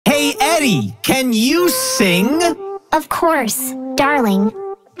Hey, Eddie, can you sing? Of course, darling.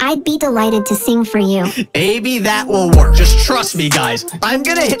 I'd be delighted to sing for you. Maybe that will work. Just trust me, guys. I'm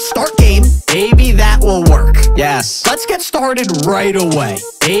gonna hit start game. Maybe that will work. Yes. Let's get started right away.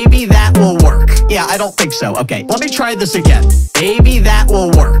 Maybe that will work. Yeah, I don't think so. Okay, let me try this again. Maybe that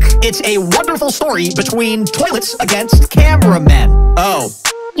will work. It's a wonderful story between toilets against cameramen. Oh.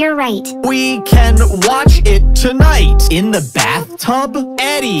 You're right. We can watch it tonight. In the bathtub?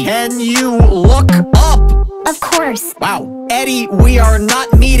 Eddie, can you look up? Of course. Wow. Eddie, we are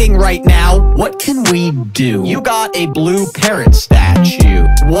not meeting right now. What can we do? You got a blue parrot statue.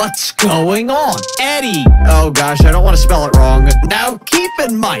 What's going on? Eddie! Oh gosh, I don't want to spell it wrong. Now, keep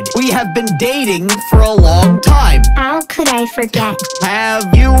in mind, we have been dating for a long time. How could I forget?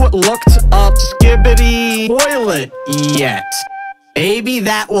 Have you looked up Skibidi Toilet yet? Maybe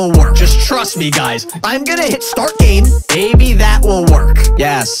that will work. Just trust me, guys. I'm gonna hit start game. Maybe that will work.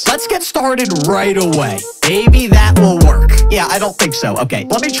 Yes. Let's get started right away. Maybe that will work. Yeah, I don't think so. Okay,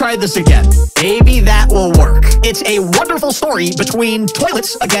 let me try this again. Maybe that will work. It's a wonderful story between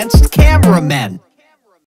toilets against cameramen.